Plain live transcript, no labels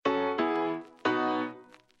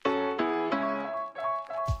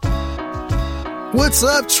What's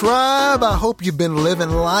up, tribe? I hope you've been living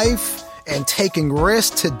life and taking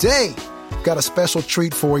risks. Today, got a special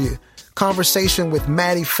treat for you. Conversation with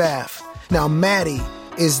Madi Pfaff. Now, Madi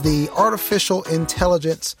is the artificial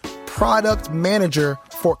intelligence product manager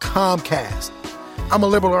for Comcast. I'm a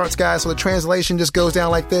liberal arts guy, so the translation just goes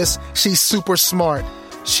down like this. She's super smart.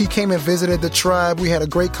 She came and visited the tribe. We had a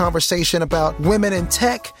great conversation about women in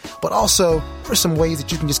tech, but also what are some ways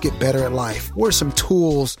that you can just get better at life? What are some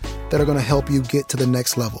tools that are going to help you get to the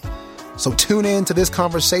next level? So tune in to this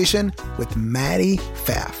conversation with Madi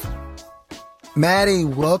Pfaff. Madi,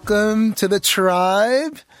 welcome to the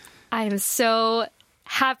tribe. I am so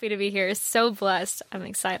happy to be here. So blessed. I'm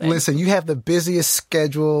excited. Listen, you have the busiest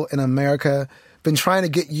schedule in America. Been trying to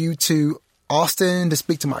get you to Austin to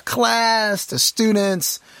speak to my class, to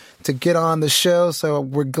students, to get on the show. So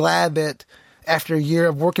we're glad that after a year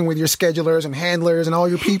of working with your schedulers and handlers and all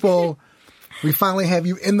your people, we finally have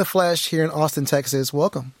you in the flesh here in Austin, Texas.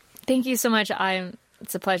 Welcome. Thank you so much.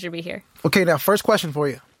 It's a pleasure to be here. Okay, now first question for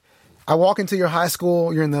you. I walk into your high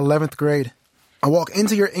school. You're in the 11th grade. I walk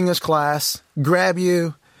into your English class, grab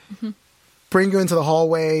you, bring you into the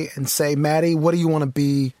hallway and say, Madi, what do you want to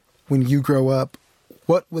be when you grow up?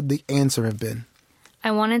 What would the answer have been?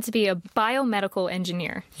 I wanted to be a biomedical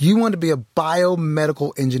engineer. You want to be a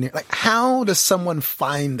biomedical engineer. Like, how does someone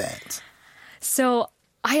find that? So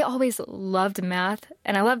I always loved math,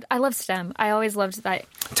 and I loved STEM. I always loved that.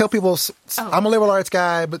 Tell people, I'm a liberal arts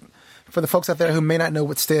guy, but for the folks out there who may not know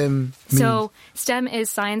what STEM means. So STEM is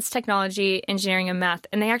science, technology, engineering, and math.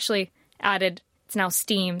 And they actually added, it's now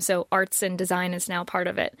STEAM, so arts and design is now part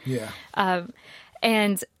of it. Yeah.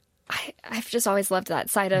 And I've just always loved that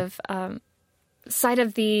side of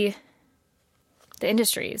the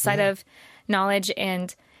industry, side of knowledge,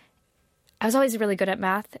 and I was always really good at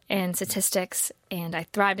math and statistics, and I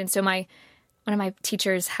thrived. And so one of my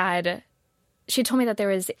teachers she told me that there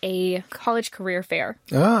was a college career fair,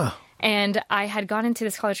 and I had gone into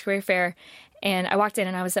this college career fair, and I walked in,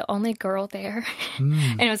 and I was the only girl there,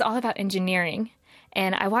 and it was all about engineering.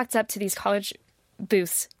 And I walked up to these college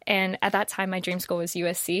booths, and at that time my dream school was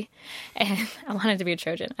USC, and I wanted to be a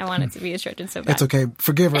Trojan. I wanted to be a Trojan so bad. It's okay.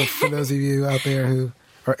 Forgive her for those of you out there who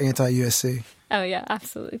are anti-USC. Oh yeah,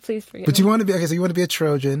 absolutely. Please forgive But me. you want to be, okay, so you want to be a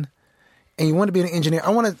Trojan and you want to be an engineer.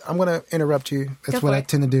 I'm going to interrupt you. That's what I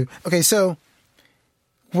tend to do. Okay, so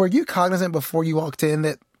were you cognizant before you walked in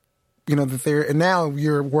that, that and now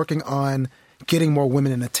you're working on getting more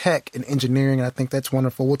women into tech and engineering, and I think that's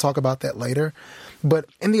wonderful. We'll talk about that later. But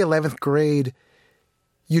in the 11th grade,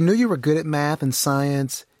 you knew you were good at math and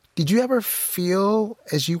science. Did you ever feel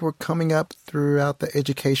as you were coming up throughout the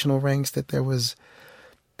educational ranks that there was,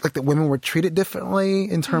 like, that women were treated differently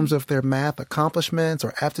in terms of their math accomplishments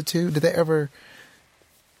or aptitude? Did that ever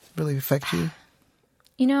really affect you?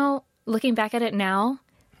 Looking back at it now,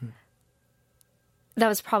 that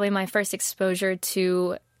was probably my first exposure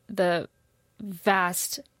to the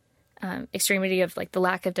vast extremity of, like, the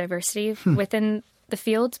lack of diversity within the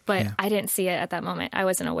field, but I didn't see it at that moment. I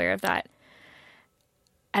wasn't aware of that.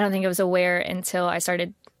 I don't think I was aware until I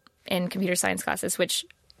started in computer science classes, which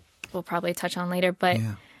we'll probably touch on later. But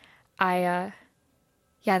that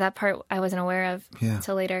part I wasn't aware of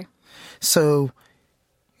until later. So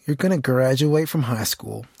you're going to graduate from high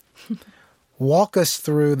school. Walk us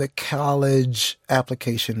through the college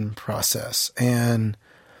application process, and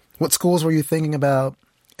what schools were you thinking about,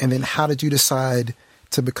 and then how did you decide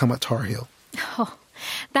to become a Tar Heel? Oh,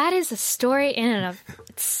 that is a story in and of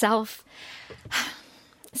itself.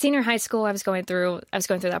 Senior high school, I was going through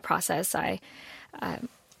that process. I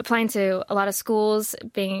applying to a lot of schools,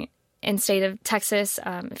 being in state of Texas.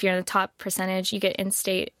 If you're in the top percentage, you get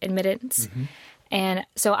in-state admittance. And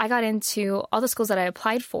so I got into all the schools that I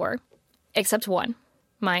applied for, except one,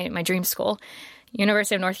 my dream school,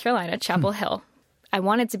 University of North Carolina, Chapel Hill. I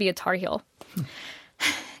wanted to be a Tar Heel.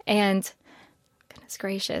 And goodness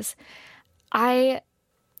gracious, I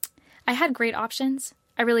had great options.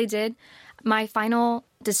 I really did. My final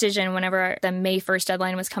decision whenever the May 1st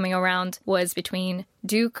deadline was coming around was between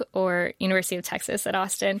Duke or University of Texas at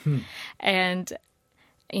Austin. And,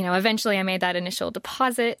 eventually I made that initial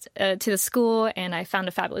deposit to the school, and I found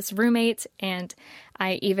a fabulous roommate, and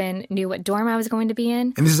I even knew what dorm I was going to be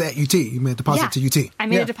in. And this is at UT? You made a deposit to UT? I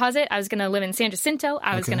made a deposit. I was going to live in San Jacinto.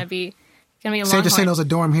 I was going to be a Longhorn. San Jacinto's a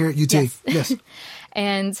dorm here at UT. Yes.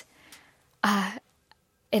 And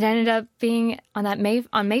it ended up being on May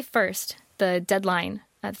 1st, the deadline,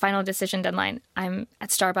 the final decision deadline. I'm at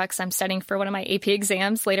Starbucks. I'm studying for one of my AP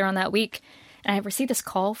exams later on that week, and I received this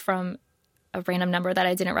call from a random number that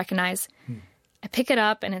I didn't recognize. I pick it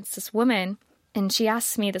up, and it's this woman, and she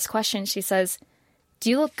asks me this question. She says, "Do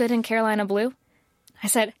you look good in Carolina blue?" I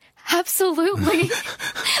said, absolutely.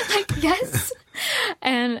 Like, yes.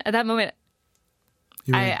 And at that moment,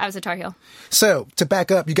 I was a Tar Heel. So to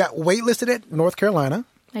back up, you got waitlisted at North Carolina.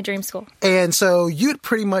 My dream school. And so you'd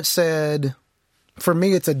pretty much said, for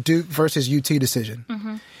me, it's a Duke versus UT decision.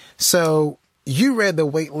 Mm-hmm. So you read the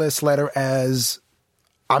waitlist letter as,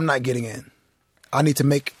 I'm not getting in. I need to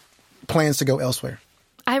make plans to go elsewhere.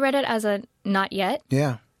 I read it as a not yet.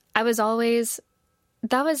 Yeah. That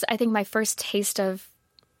was, I think, my first taste of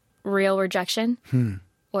real rejection,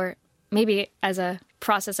 or maybe as a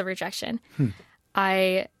process of rejection.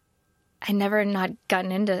 I never not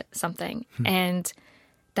gotten into something. And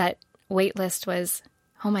that wait list was,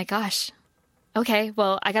 oh my gosh, okay,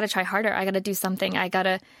 well, I got to try harder. I got to do something. I got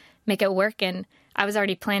to make it work. And I was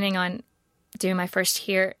already planning on doing my first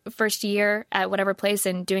year at whatever place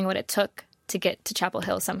and doing what it took to get to Chapel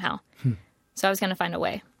Hill somehow. So I was going to find a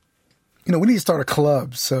way. You know, we need to start a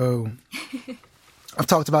club. So I've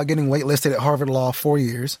talked about getting waitlisted at Harvard Law 4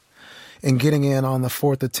 years and getting in on the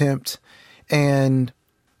fourth attempt. And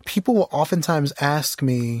people will oftentimes ask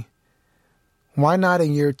me, why not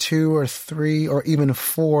in year 2 or 3 or even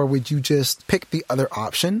 4 would you just pick the other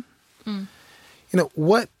option? You know,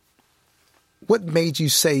 what made you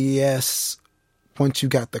say yes once you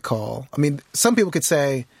got the call? I mean, some people could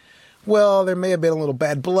say, well, there may have been a little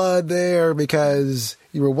bad blood there because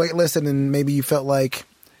you were waitlisted and maybe you felt like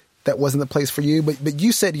that wasn't the place for you. But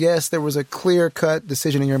you said yes. There was a clear-cut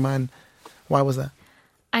decision in your mind. Why was that?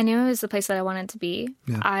 I knew it was the place that I wanted to be.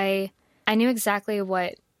 Yeah. I knew exactly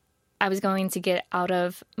what I was going to get out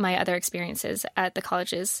of my other experiences at the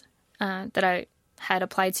colleges that I had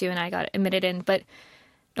applied to and I got admitted in. But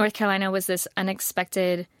North Carolina was this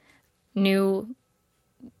unexpected new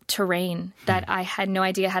terrain that I had no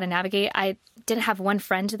idea how to navigate. I didn't have one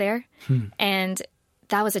friend there. And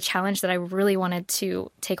that was a challenge that I really wanted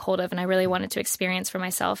to take hold of and I really wanted to experience for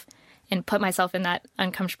myself and put myself in that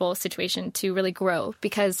uncomfortable situation to really grow,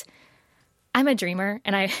 because I'm a dreamer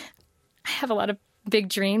and I have a lot of big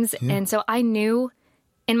dreams. Yeah. And so I knew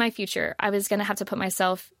in my future I was going to have to put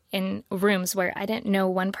myself in rooms where I didn't know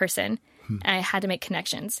one person and I had to make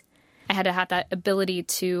connections. I had to have that ability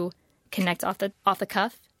to connect off the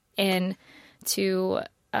cuff and to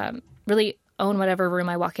really own whatever room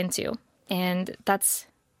I walk into. And that's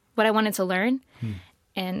what I wanted to learn.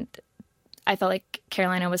 And I felt like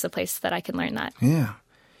Carolina was a place that I could learn that. Yeah.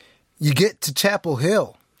 You get to Chapel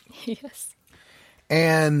Hill. Yes.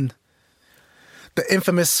 And the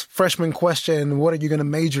infamous freshman question, what are you going to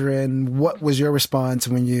major in? What was your response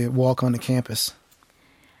when you walk on the campus?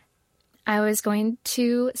 I was going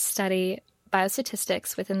to study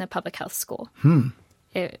biostatistics within the public health school.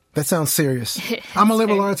 That sounds serious. I'm a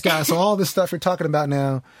liberal arts guy, so all this stuff you're talking about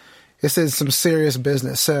now, this is some serious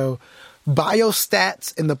business. So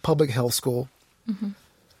biostats in the public health school.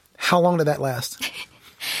 How long did that last?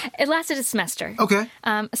 It lasted a semester. Okay.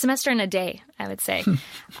 A semester and a day, I would say.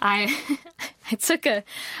 I took an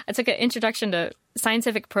introduction to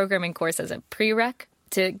scientific programming course as a prereq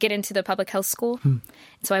to get into the public health school.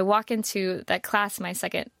 So I walk into that class my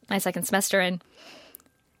second semester, and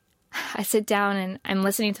I sit down and I'm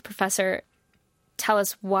listening to the professor tell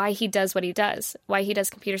us why he does what he does, why he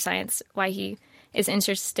does computer science, why he is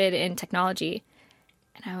interested in technology.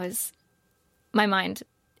 And my mind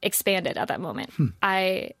expanded at that moment.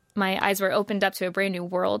 My eyes were opened up to a brand new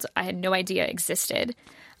world I had no idea existed.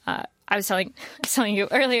 I was telling you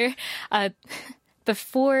earlier,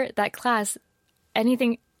 before that class,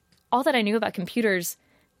 all that I knew about computers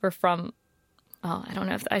were from, well, I don't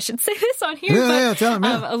know if I should say this on here, tell me.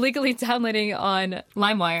 Illegally downloading on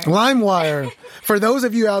LimeWire. LimeWire. For those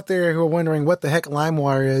of you out there who are wondering what the heck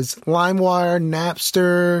LimeWire is, LimeWire,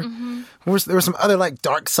 Napster, there were some other like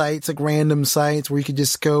dark sites, like random sites where you could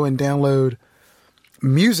just go and download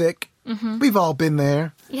music. We've all been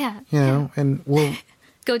there. Yeah. You know, and we'll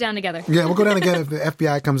go down together. Yeah, we'll go down together if the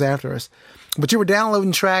FBI comes after us. But you were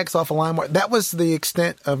downloading tracks off of LimeWire. That was the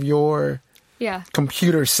extent of your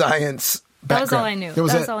computer science background. That was all I knew. That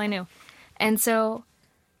was all I knew. And so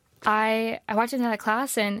I walked into that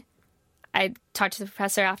class and I talked to the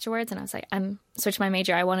professor afterwards and I was like, I'm switching my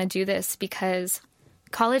major. I want to do this because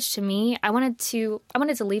college to me, I wanted to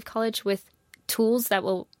leave college with tools that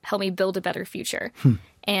will help me build a better future.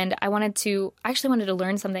 And I actually wanted to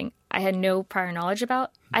learn something I had no prior knowledge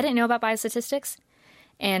about. I didn't know about biostatistics.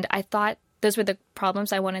 And I thought those were the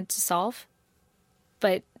problems I wanted to solve.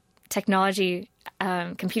 But technology,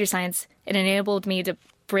 computer science, it enabled me to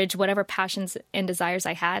bridge whatever passions and desires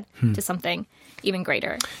I had to something even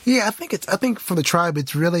greater. Yeah, I think for the tribe,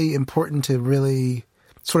 it's really important to really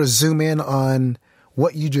sort of zoom in on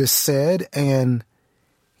what you just said. And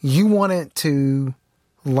you wanted to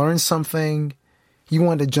learn something. You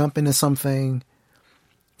wanted to jump into something.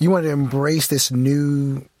 You wanted to embrace this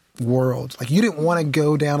new world. Like, you didn't want to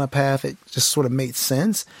go down a path that just sort of made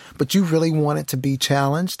sense, but you really wanted to be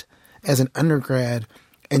challenged as an undergrad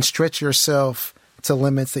and stretch yourself to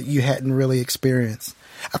limits that you hadn't really experienced.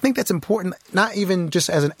 I think that's important, not even just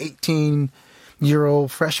as an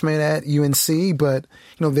 18-year-old freshman at UNC, but,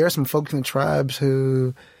 there are some folks in the tribes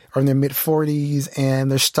who are in their mid-40s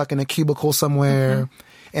and they're stuck in a cubicle somewhere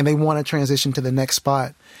and they want to transition to the next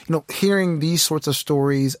spot. Hearing these sorts of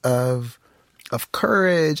stories of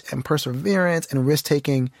courage and perseverance and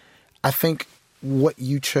risk-taking, I think what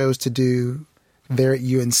you chose to do there at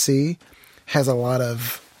UNC has a lot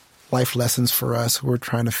of life lessons for us who are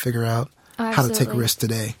trying to figure out how to take risks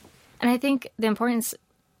today. And I think the importance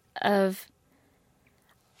of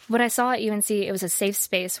what I saw at UNC, it was a safe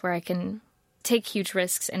space where I can take huge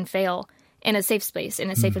risks and fail in a safe space, in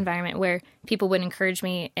a safe environment where people would encourage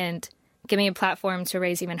me and give me a platform to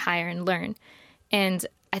raise even higher and learn. And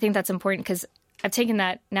I think that's important because I've taken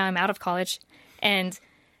that, now I'm out of college, and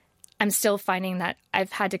I'm still finding that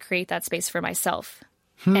I've had to create that space for myself.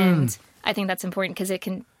 And I think that's important because it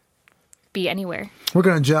can be anywhere. We're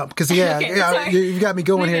going to jump because, okay, you've got me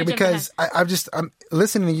going here because I'm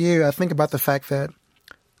listening to you. I think about the fact that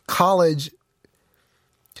college,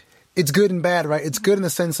 it's good and bad, right? It's good in the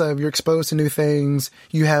sense of you're exposed to new things.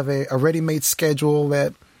 You have a ready-made schedule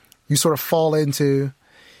that you sort of fall into.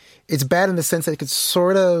 It's bad in the sense that it could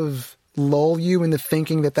sort of lull you into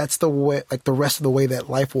thinking that that's the way, like the rest of the way that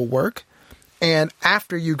life will work. And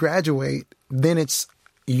after you graduate, then it's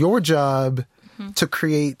your job to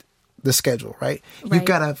create the schedule, right? You've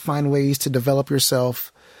got to find ways to develop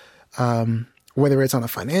yourself, whether it's on a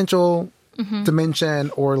financial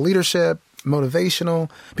dimension or leadership, motivational,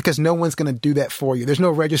 because no one's going to do that for you. There's no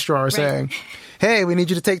registrar saying, hey, we need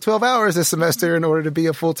you to take 12 hours this semester in order to be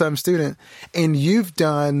a full-time student. And you've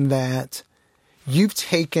done that. You've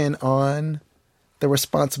taken on the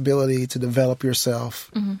responsibility to develop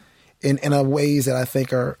yourself in ways that I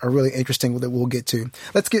think are really interesting that we'll get to.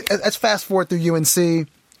 Let's fast forward through UNC.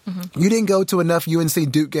 You didn't go to enough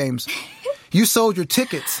UNC Duke games. You sold your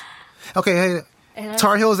tickets. Okay, hey,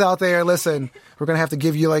 Tar Heels out there, listen, we're going to have to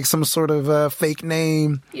give you like some sort of fake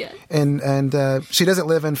name. Yeah. And she doesn't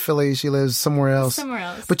live in Philly. She lives somewhere else.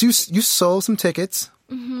 But you sold some tickets.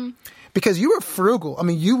 Because you were frugal. I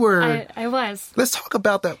mean, you were... I was. Let's talk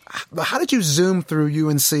about that. How did you zoom through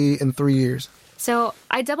UNC in 3 years? So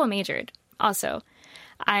I double majored also.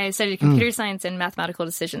 I studied computer science and mathematical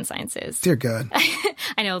decision sciences. Dear God.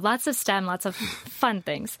 I know, lots of STEM, lots of fun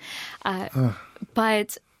things.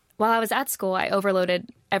 But while I was at school, I overloaded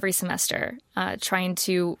every semester, trying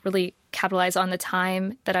to really capitalize on the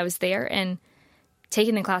time that I was there and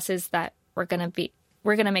taking the classes that were going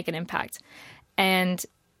to make an impact. And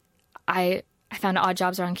I found odd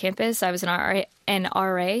jobs around campus. I was an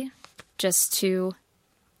RA just to,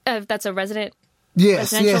 that's a residential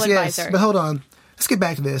advisor. Yes. But hold on. Let's get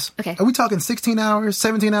back to this. Okay. Are we talking 16 hours,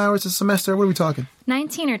 17 hours a semester? What are we talking?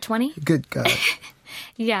 19 or 20. Good God.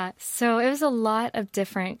 Yeah. So it was a lot of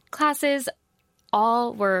different classes.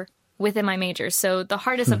 All were within my major. So the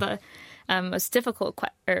hardest of the most difficult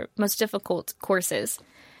courses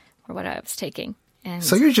were what I was taking. And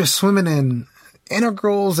so you're just swimming in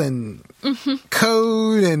integrals and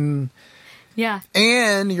code and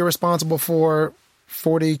you're responsible for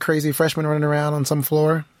 40 crazy freshmen running around on some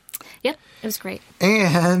floor. Yep, it was great.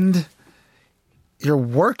 And you're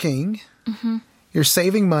working, you're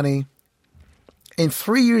saving money. In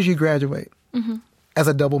 3 years, you graduate as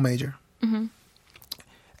a double major.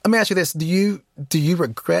 Let me ask you this: Do you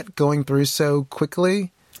regret going through so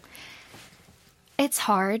quickly? It's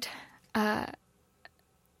hard.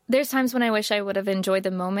 There's times when I wish I would have enjoyed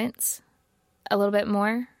the moments a little bit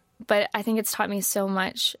more, but I think it's taught me so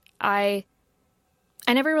much. I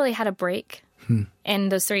never really had a break in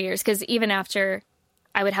those 3 years, because even after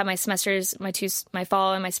I would have my semesters, my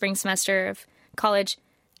fall and my spring semester of college,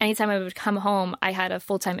 anytime I would come home, I had a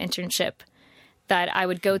full-time internship that I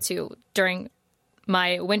would go to during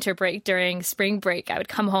my winter break. During spring break, I would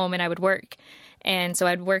come home and I would work. And so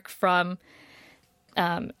I'd work from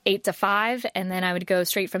 8 to 5, and then I would go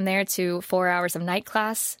straight from there to 4 hours of night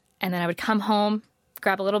class. And then I would come home,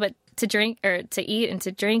 grab a little bit to drink or to eat and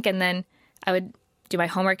to drink. And then I would do my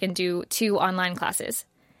homework and do 2 online classes.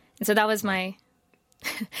 And so that was my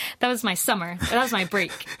summer. That was my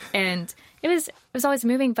break. And it was always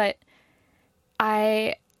moving, but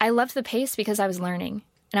I loved the pace because I was learning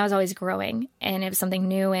and I was always growing, and it was something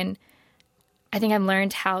new. And I think I've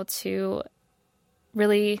learned how to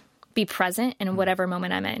really be present in whatever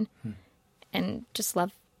moment I'm in and just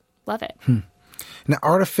love it. Now,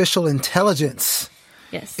 artificial intelligence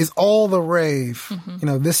Yes. is all the rave. You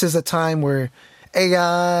know, this is a time where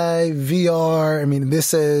AI, VR, I mean,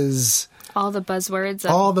 this is all the buzzwords.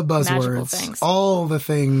 all the Magical buzzwords, things. all the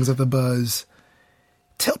things of the buzz.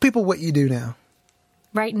 Tell people what you do now.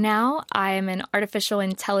 Right now, I am an artificial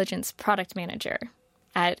intelligence product manager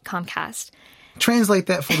at Comcast. Translate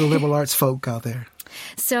that for the liberal arts folk out there.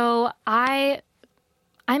 So I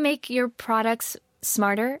make your products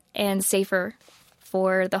smarter and safer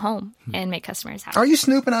for the home and make customers happy. Are you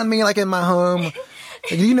snooping on me like in my home? Like,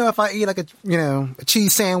 do you know if I eat like a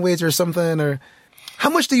cheese sandwich or something? Or how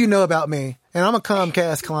much do you know about me? And I'm a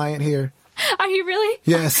Comcast client here. Are you really?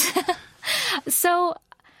 Yes. So,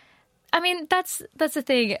 I mean, that's the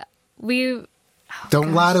thing.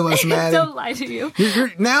 Don't lie to us, Maddie. Don't lie to you.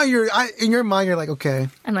 In your mind, you're like, okay.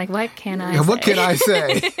 I'm like, what can I say? What can I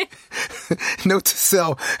say? Note to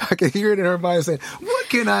self. I can hear it in her mind saying, what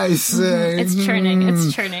can I say? It's churning.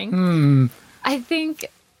 It's churning. I think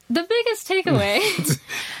the biggest takeaway,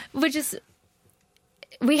 which is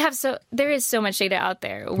there is so much data out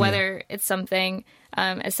there, whether it's something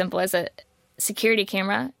as simple as a security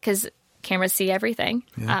camera, because cameras see everything.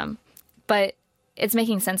 But it's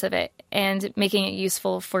making sense of it and making it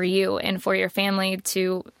useful for you and for your family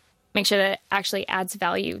to make sure that it actually adds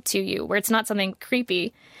value to you, where it's not something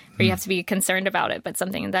creepy where you have to be concerned about it, but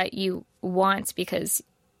something that you want because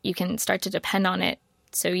you can start to depend on it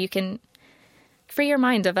so you can free your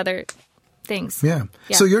mind of other things. Yeah.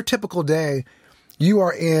 So your typical day, you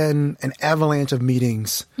are in an avalanche of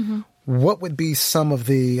meetings. What would be some of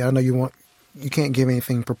the, I know you can't give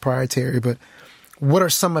anything proprietary, but what are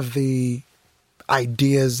some of the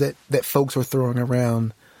ideas that folks are throwing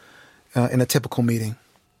around in a typical meeting?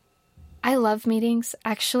 I love meetings,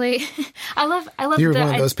 actually. I love. You're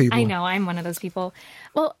one of those people. I know, I'm one of those people.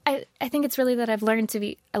 Well, I think it's really that I've learned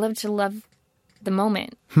I love to love the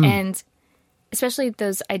moment, and especially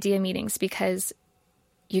those idea meetings, because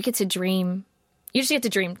you get to dream. You just get to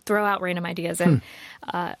dream, throw out random ideas, and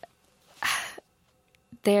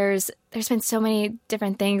there's been so many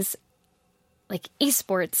different things, like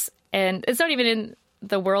esports, and it's not even in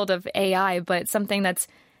the world of AI, but something that's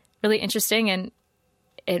really interesting, and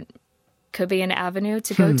it could be an avenue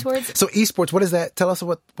to go towards. So esports, what is that? Tell us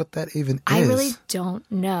what that even is. I really don't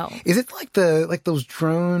know. Is it like those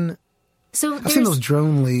drone? So I've seen those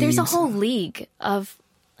drone leagues. There's a whole league of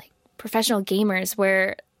like professional gamers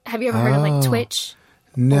where, have you ever heard of like Twitch?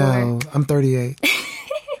 No, I'm 38.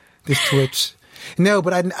 This Twitch. No,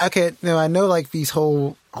 but I know like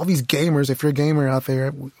all these gamers, if you're a gamer out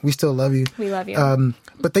there, we still love you. We love you.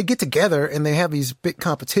 But they get together and they have these big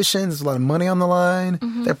competitions. There's a lot of money on the line.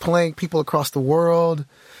 They're playing people across the world.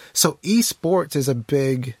 So esports is a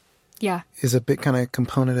big kind of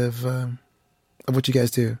component of what you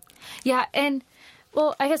guys do. Yeah. And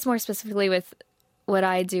well, I guess more specifically with what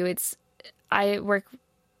I do, I work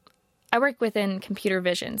within computer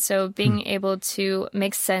vision. So being able to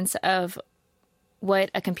make sense of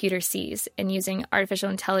what a computer sees and using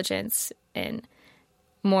artificial intelligence and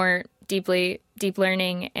more deep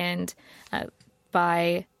learning and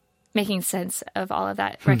by making sense of all of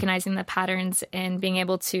that, recognizing the patterns and being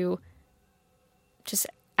able to just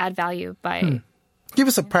add value by... Give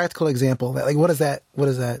us a practical example. Like, what is that?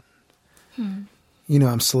 You know,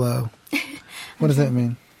 I'm slow. What does that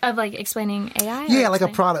mean? Of like explaining AI? Yeah, like a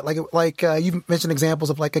product. Like you mentioned examples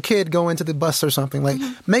of like a kid going to the bus or something. Like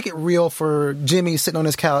make it real for Jimmy sitting on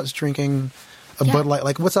his couch drinking a Bud Light.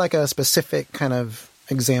 Like what's like a specific kind of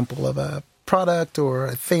example of a product or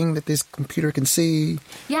a thing that this computer can see?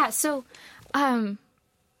 Yeah. So,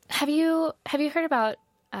 have you heard about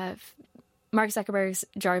Mark Zuckerberg's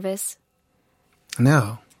Jarvis?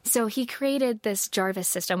 No. So he created this Jarvis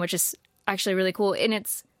system, which is actually really cool, and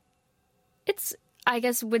it's I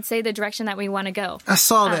guess would say the direction that we want to go. I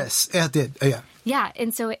saw this. Yeah, I did. Oh, yeah. Yeah.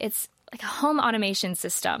 And so it's like a home automation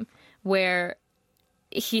system where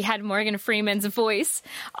he had Morgan Freeman's voice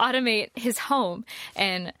automate his home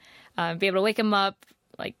and be able to wake him up,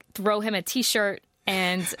 like throw him a T-shirt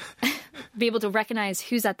and be able to recognize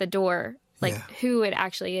who's at the door, like who it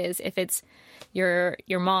actually is, if it's your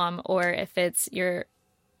mom or if it's your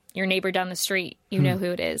neighbor down the street, you know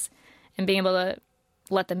who it is, and being able to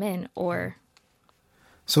let them in or...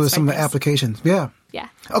 So there's some applications. Yeah. Yeah.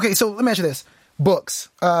 Okay, so let me ask you this. Books.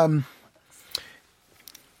 I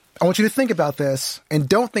want you to think about this and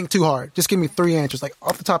don't think too hard. Just give me 3 answers, like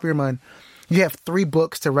off the top of your mind. You have 3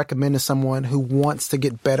 books to recommend to someone who wants to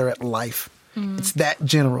get better at life. It's that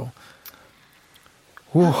general.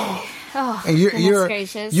 Oh, and you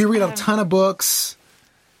read a ton of books.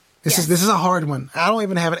 This is a hard one. I don't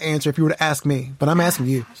even have an answer if you were to ask me, but I'm asking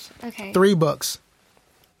you. Okay. 3 books.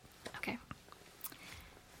 Okay.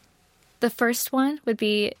 The first one would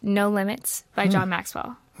be No Limits by John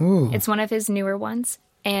Maxwell. Ooh. It's one of his newer ones,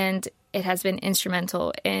 and it has been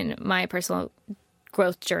instrumental in my personal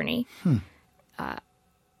growth journey.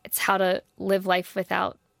 It's how to live life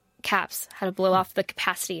without caps, how to blow off the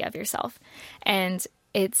capacity of yourself. And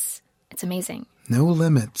it's amazing. No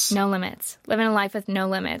limits. No limits. Living a life with no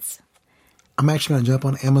limits. I'm actually going to jump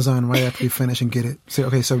on Amazon right after we finish and get it.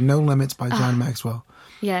 So No Limits by John Maxwell.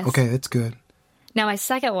 Yes. Okay, that's good. Now my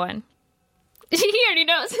second one. He already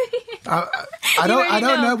knows. I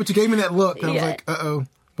don't know, but you gave me that look. And I was like, uh-oh,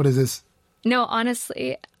 what is this? No,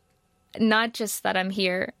 honestly, not just that I'm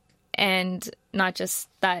here and not just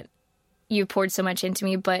that you poured so much into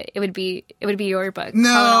me, but it would be your book.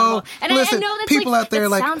 No, and listen, I know that's people out there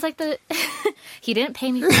sounds like the he didn't pay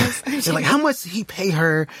me for this. They're like, how much did he pay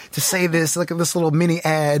her to say this? Look at this little mini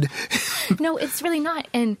ad. No, it's really not.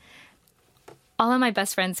 And all of my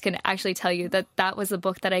best friends can actually tell you that that was the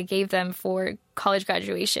book that I gave them for college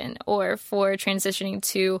graduation or for transitioning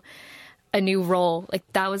to a new role. Like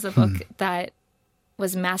that was a book that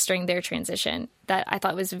was mastering their transition that I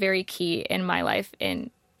thought was very key in my life in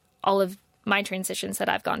all of my transitions that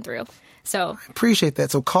I've gone through. So I appreciate that.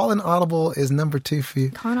 So Call and Audible is number 2 for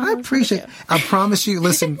you. I appreciate it. I promise you,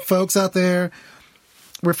 listen, folks out there,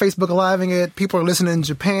 we're Facebook Living it. People are listening in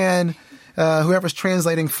Japan. Whoever's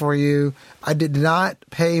translating for you, I did not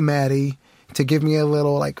pay Maddie to give me a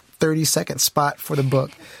little 30-second spot for the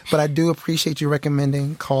book, but I do appreciate you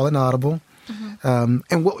recommending Call and Audible.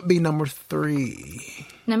 And what would be number 3?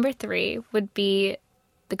 Number 3 would be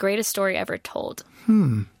The Greatest Story Ever Told.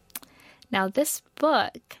 Now, this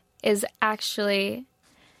book is actually,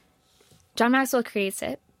 John Maxwell creates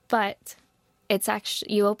it, but it's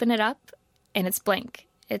actually, you open it up and it's blank.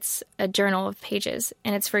 It's a journal of pages,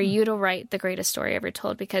 and it's for you to write the greatest story ever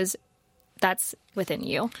told because that's within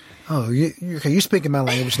you. Oh, you're speaking my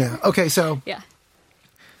language now. Okay, so yeah,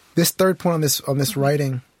 this third point on this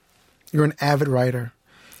writing, you're an avid writer.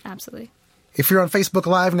 Absolutely. If you're on Facebook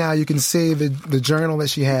Live now, you can see the journal that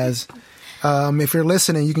she has. If you're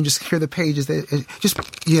listening, you can just hear the pages. There you go.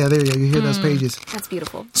 You hear those pages. That's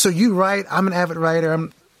beautiful. So you write. I'm an avid writer.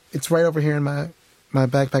 It's right over here in my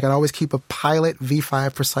backpack. I always keep a Pilot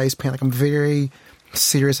V5 Precise pen. I'm very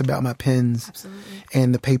serious about my pens. Absolutely.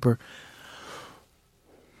 And the paper.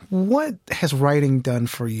 What has writing done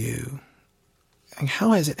for you? And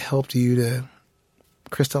how has it helped you to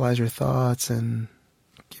crystallize your thoughts and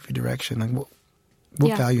give you direction?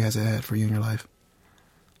 What value has it had for you in your life?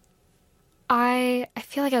 I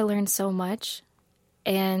feel like I learned so much,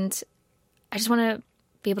 and I just want to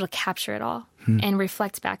be able to capture it all and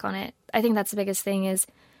reflect back on it. I think that's the biggest thing is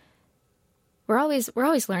we're always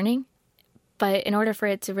learning, but in order for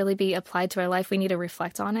it to really be applied to our life, we need to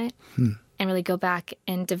reflect on it and really go back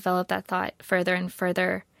and develop that thought further and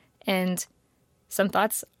further. And some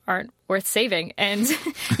thoughts aren't worth saving, and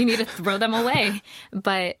you need to throw them away.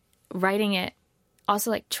 But writing it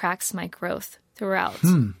also tracks my growth throughout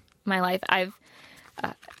my life.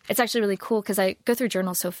 It's actually really cool because I go through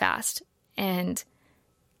journals so fast, and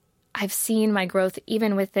I've seen my growth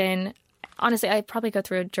even within, honestly, I probably go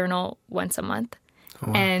through a journal once a month. Oh,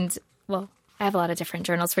 wow. And I have a lot of different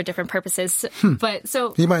journals for different purposes. But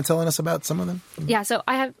so, you mind telling us about some of them? Yeah. So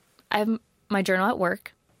I have my journal at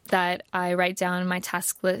work that I write down my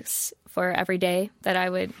task lists for every day that I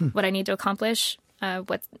would, what I need to accomplish,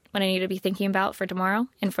 what I need to be thinking about for tomorrow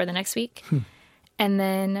and for the next week. And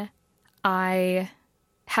then I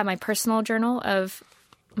have my personal journal of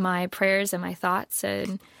my prayers and my thoughts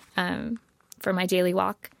and for my daily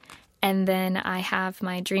walk. And then I have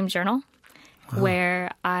my dream journal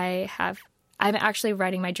where I'm actually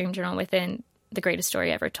writing my dream journal within The Greatest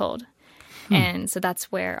Story Ever Told. And so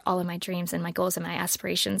that's where all of my dreams and my goals and my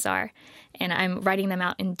aspirations are. And I'm writing them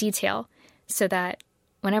out in detail so that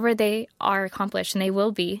whenever they are accomplished, and they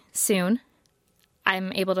will be soon,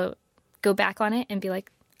 I'm able to go back on it and be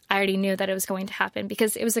like, I already knew that it was going to happen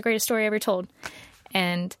because it was the greatest story ever told.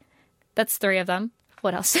 And that's 3 of them.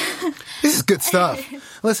 What else? This is good stuff.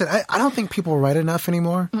 Listen, I don't think people write enough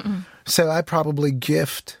anymore. So I probably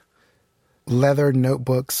gift leather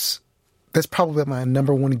notebooks. That's probably my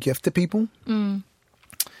number one gift to people.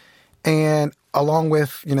 And along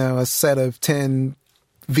with, a set of 10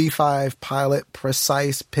 V5 Pilot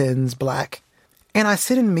Precise pens, black. And I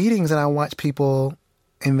sit in meetings and I watch people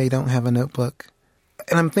and they don't have a notebook.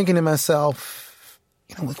 And I'm thinking to myself,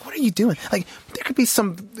 like, what are you doing? Like, there's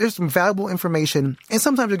some valuable information. And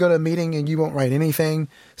sometimes you go to a meeting and you won't write anything.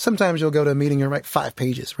 Sometimes you'll go to a meeting and write 5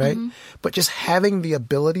 pages, right? But just having the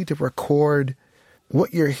ability to record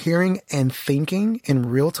what you're hearing and thinking in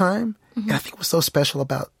real time. And I think what's so special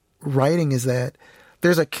about writing is that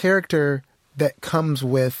there's a character that comes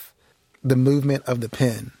with the movement of the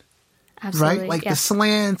pen. Absolutely. Right? Like the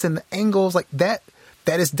slants and the angles, like that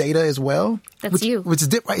is data as well. That's you. Which is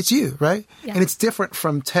right? It's you, right? Yeah. And it's different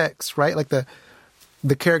from text, right? Like the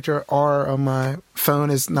character R on my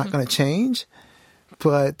phone is not going to change,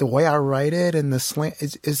 but the way I write it and the slant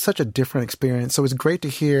is such a different experience. So it's great to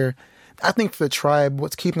hear. I think for the tribe,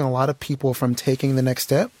 what's keeping a lot of people from taking the next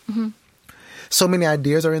step, so many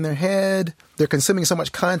ideas are in their head. They're consuming so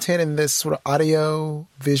much content in this sort of audio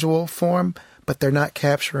visual form, but they're not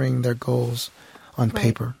capturing their goals on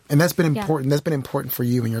paper. And that's been important. That's been important for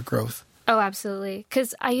you and your growth. Oh, absolutely.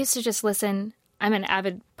 Because I used to just listen. I'm an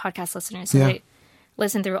avid podcast listener, so I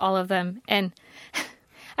listen through all of them and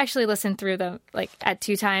actually listen through them like at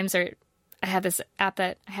 2 times, or I have this app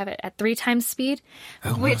that I have it at 3 times speed,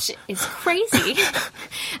 which is crazy.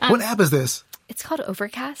 What app is this? It's called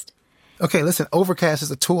Overcast. Okay, listen, Overcast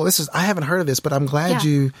is a tool. I haven't heard of this, but I'm glad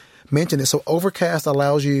you mentioned it. So Overcast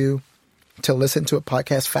allows you to listen to a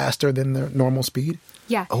podcast faster than the normal speed?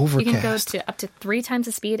 Yeah. Overcast. You can go to up to 3 times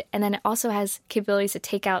the speed, and then it also has capabilities to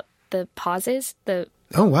take out the pauses, the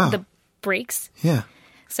breaks. Yeah.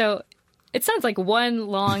 So it sounds like one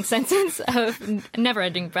long sentence of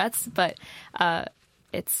never-ending breaths, but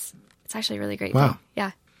it's actually a really great thing.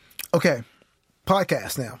 Yeah. Okay.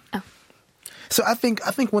 Podcast now. Oh. So I think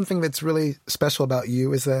one thing that's really special about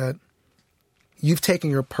you is that you've taken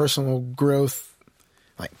your personal growth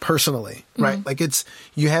like personally, right? Like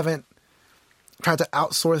you haven't tried to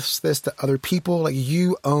outsource this to other people. Like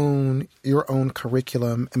you own your own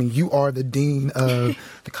curriculum. I mean, you are the dean of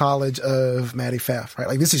the College of Madi Pfaff, right?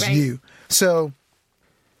 Like this is you. So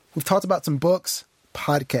we've talked about some books,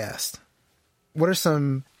 podcast. What are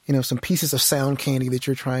some pieces of sound candy that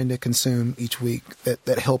you're trying to consume each week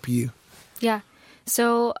that help you? Yeah.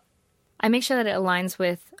 So I make sure that it aligns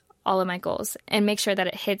with all of my goals and make sure that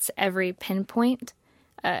it hits every pinpoint.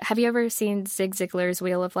 Have you ever seen Zig Ziglar's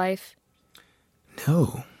Wheel of Life?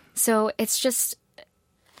 No. So it's just,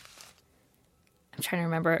 I'm trying to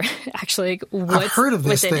remember actually what's I've heard of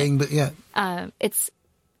this thing, but yeah. It's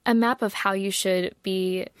a map of how you should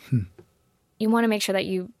be. You want to make sure that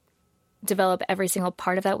you develop every single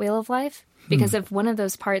part of that wheel of life, because if one of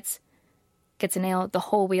those parts gets a nail, the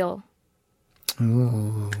whole wheel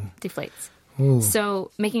deflates. Ooh.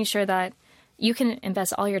 So making sure that you can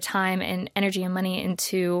invest all your time and energy and money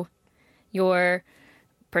into your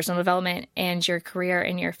personal development and your career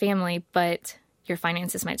and your family, but your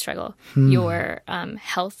finances might struggle. Your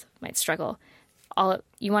health might struggle.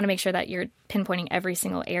 You want to make sure that you're pinpointing every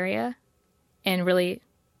single area and really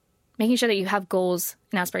making sure that you have goals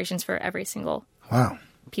and aspirations for every single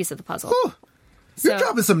piece of the puzzle. Ooh, you're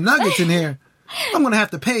dropping some nuggets in here. I'm going to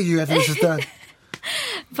have to pay you after this is done.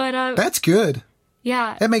 But that's good.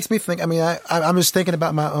 Yeah. That makes me think. I mean, I'm just thinking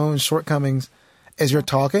about my own shortcomings as you're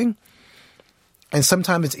talking. And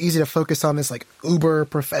sometimes it's easy to focus on this like uber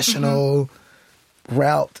professional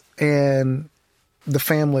route, and the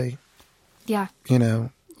family,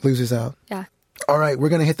 loses out. Yeah. All right, we're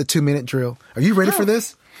going to hit the 2-minute drill. Are you ready for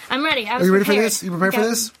this? I'm ready. Are you ready for this? You prepared for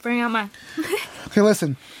this? Bring out my... Okay,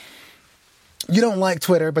 listen. You don't like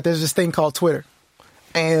Twitter, but there's this thing called Twitter.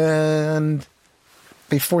 And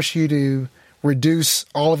they force you to reduce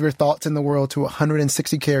all of your thoughts in the world to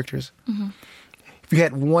 160 characters. If you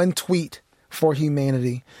had one tweet for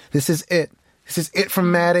humanity, this is it. This is it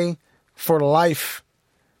from Madi for life.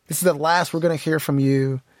 This is the last we're going to hear from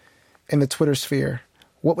you in the Twitter sphere.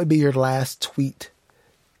 What would be your last tweet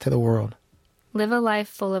to the world? Live a life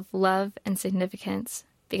full of love and significance,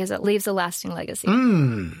 because it leaves a lasting legacy.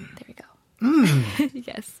 There you go.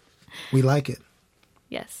 Yes. We like it.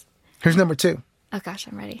 Yes. Here's number 2. Oh gosh,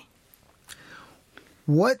 I'm ready.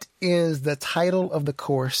 What is the title of the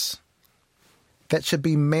course that should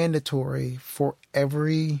be mandatory for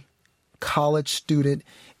every college student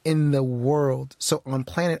in the world? So on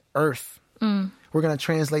planet Earth, we're going to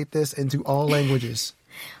translate this into all languages.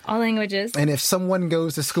 All languages. And if someone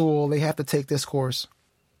goes to school, they have to take this course.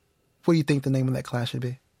 What do you think the name of that class should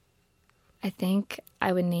be? I think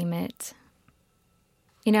I would name it,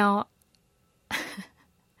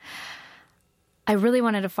 I really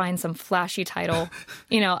wanted to find some flashy title.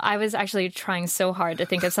 I was actually trying so hard to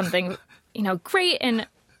think of something, great and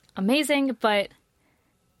amazing, but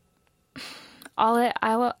all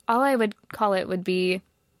I would call it would be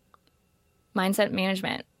mindset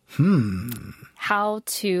management. how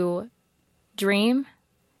to dream,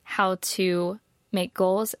 how to make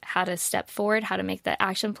goals, how to step forward, how to make the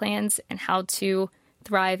action plans, and how to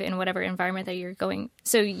thrive in whatever environment that you're going.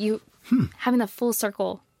 So you having the full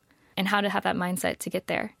circle and how to have that mindset to get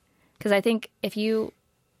there. Because I think if you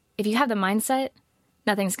have the mindset,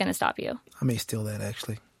 nothing's going to stop you. I may steal that,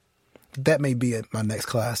 actually. That may be my next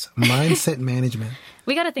class. Mindset management.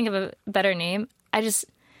 We got to think of a better name.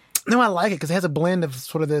 No, I like it because it has a blend of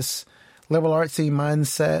sort of this liberal artsy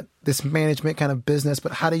mindset, this management kind of business.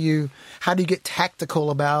 But how do you get tactical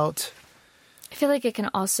about? I feel like it can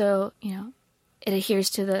also, it adheres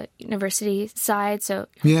to the university side. So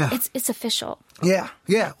it's official. Yeah.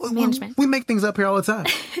 Management. We make things up here all the time.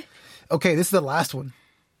 Okay, this is the last one.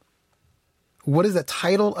 What is the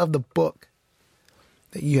title of the book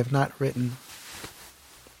that you have not written?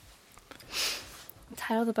 The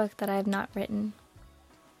title of the book that I have not written.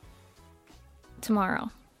 Tomorrow.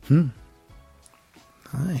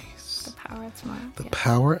 Nice. The Power of Tomorrow. The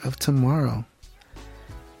Power of Tomorrow.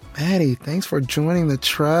 Madi, thanks for joining the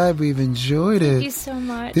tribe. We've enjoyed it. Thank you so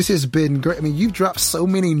much. This has been great. I mean, you've dropped so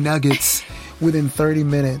many nuggets within 30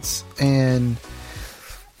 minutes, and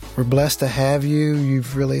we're blessed to have you.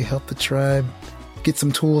 You've really helped the tribe get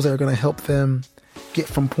some tools that are going to help them get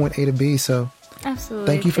from point A to B. So absolutely.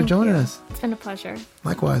 Thank you for joining us. It's been a pleasure.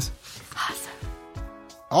 Likewise. Awesome.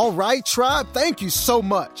 All right, tribe. Thank you so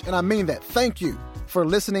much. And I mean that. Thank you for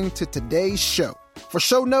listening to today's show. For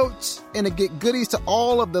show notes and to get goodies to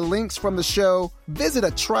all of the links from the show, visit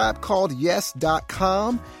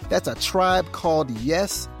atribecalledyes.com. That's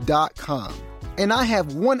atribecalledyes.com. And I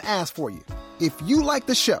have one ask for you. If you like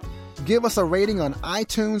the show, give us a rating on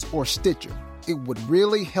iTunes or Stitcher. It would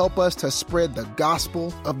really help us to spread the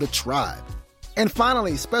gospel of the tribe. And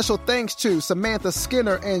finally, special thanks to Samantha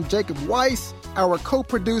Skinner and Jacob Weiss, our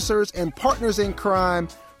co-producers and partners in crime,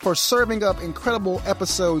 for serving up incredible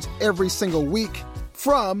episodes every single week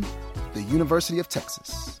from the University of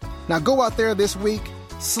Texas. Now go out there this week,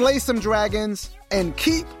 slay some dragons, and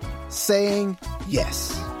keep saying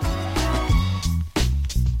yes.